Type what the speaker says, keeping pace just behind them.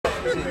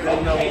I'm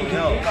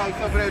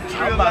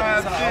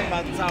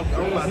about to talk.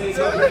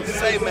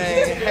 Say,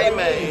 man, hey,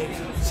 man,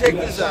 check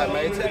this out,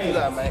 man.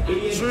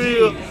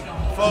 Trill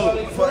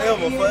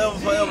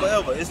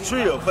forever. It's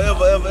Trill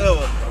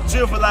forever.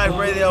 Trill for life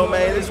radio,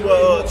 man. This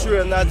was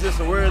Trill, not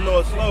just a word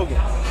nor a slogan.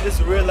 This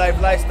is a real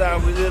life lifestyle.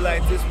 We live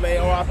like this,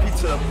 man. RIP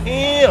to the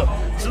PM.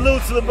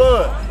 Salute to the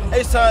bun.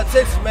 H-Town,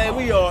 Texas, man.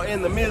 We are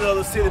in the middle of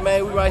the city,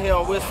 man. We right here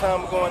on West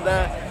Town. We're going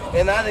down.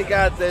 And I done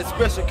got that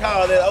special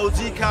call, that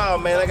OG call,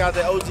 man. I got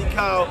that OG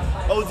call.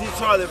 OG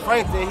Charlie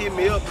Franklin hit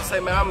me up and say,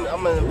 man, I'm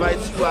going to invite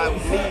you out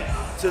with me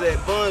to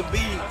that Bun B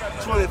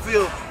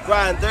 25th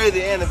Riding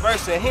Dirty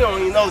anniversary. And he don't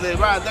even know that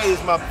Riding Dirty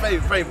is my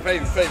favorite.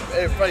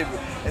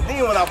 And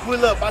then when I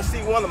pull up, I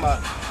see one of my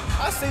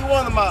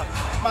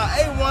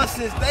A1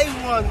 since day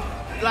one,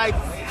 like,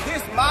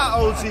 this my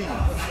OG.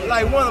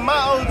 Like, one of my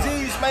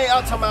OGs, man.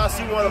 I'm talking about I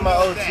see one of my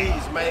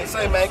OGs, man.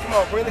 Say, man, come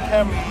on, bring the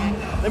camera.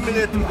 Let me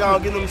let them go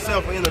and give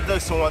himself an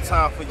introduction one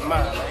time for your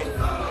mind,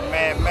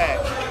 man. Mac.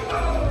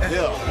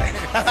 Yeah.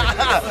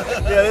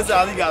 Yeah, that's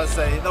all he gotta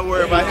say. Don't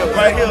worry about him.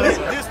 Right here, this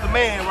the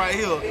man right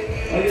here.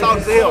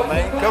 Talk to him,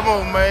 man. Come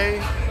on,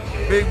 man.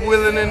 Big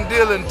willing and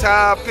dealing,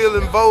 tire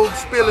peeling, vogue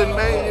spilling,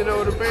 man. You know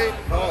what I mean?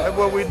 That's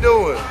what we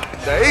doing.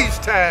 The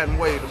H-Town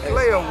way, the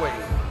player way,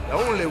 the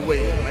only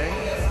way, man.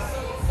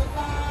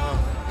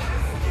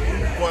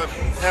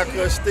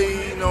 Haircut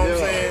Steve, you know what I'm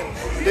saying?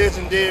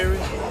 Legendary,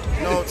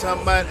 you know what I'm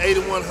talking about?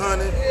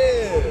 8100.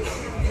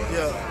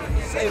 Yeah.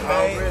 Say,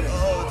 man,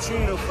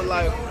 Trill for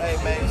life. Hey,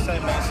 man, say,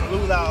 man,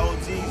 salute our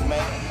OGs,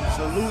 man.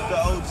 Salute the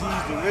OGs,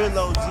 the real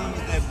OGs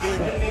that been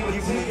giving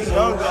these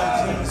young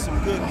OGs some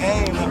good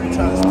game that been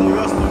trying to steer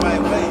us the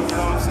right way, you know what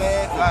I'm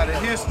saying? A lot of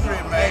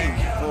history, man.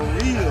 For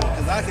real,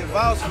 because I can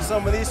vouch for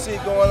some of this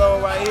shit going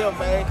on right here,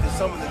 man, because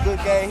some of the good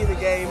game he done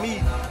gave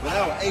me when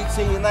I was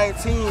 18,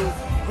 19,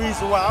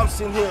 reason why I'm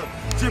sitting here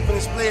dripping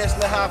and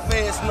splashing how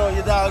fast on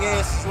your dog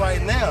asses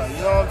right now.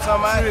 You know what I'm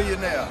talking about? You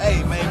now.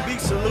 Hey, man, big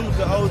salute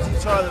to OG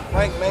Charlie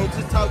Frank, man.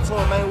 Just talk to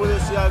him, man. What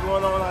else y'all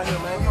going on out here,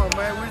 man? Come on,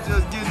 man. We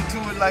just getting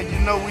to it like you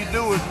know we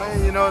do it,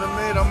 man. You know what I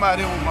mean? I'm out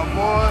here with my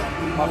boys,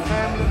 my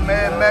family,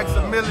 Mad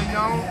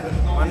Maximilian,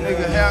 my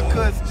nigga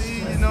Haircut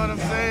Steve, you know what I'm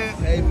saying?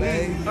 Hey,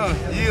 man.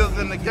 Years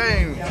in the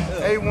game.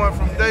 A1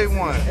 from day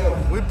one.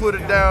 We put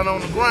it down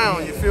on the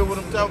ground. You feel what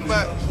I'm talking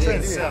about?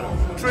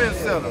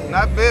 Trendsetter.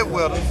 Not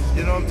bedwetter.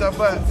 You know what I'm talking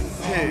about?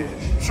 Yeah.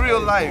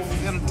 Trill life,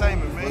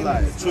 entertainment, man.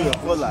 Trill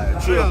for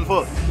life,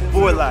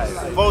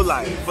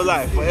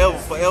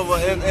 forever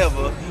and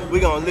ever. We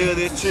gonna live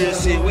this Trill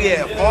shit. We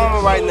at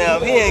Farmer right now.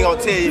 He ain't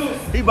gonna tell you.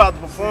 He about to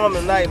perform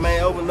tonight,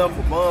 man. Open up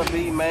for Bun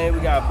B, man. We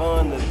got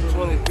Bun the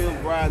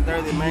 25th Riding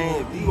Dirty,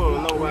 man. If you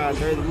wanna know Riding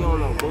Dirty, you don't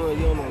know Bun,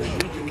 you don't know this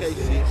UGK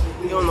shit,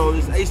 you don't know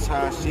this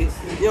H-Town shit,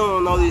 you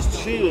don't know this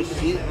Trill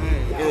shit,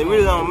 and it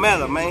really don't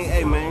matter, man.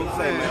 Hey, man,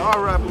 say, man.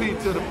 R.I.P.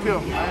 to the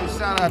pimp, man.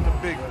 Shout out to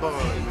Big Bun,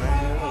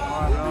 man.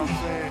 You know what I'm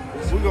saying?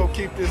 We gonna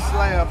keep this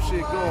slab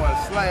shit going,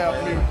 slab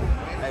music.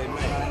 Hey,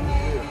 man.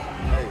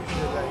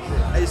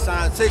 Hey,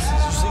 H-Town,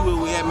 Texas, you see where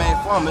we at, man?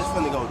 Farmer, it's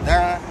finna go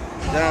down.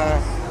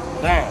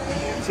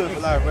 Trill for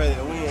life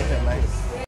radio, we in here, man.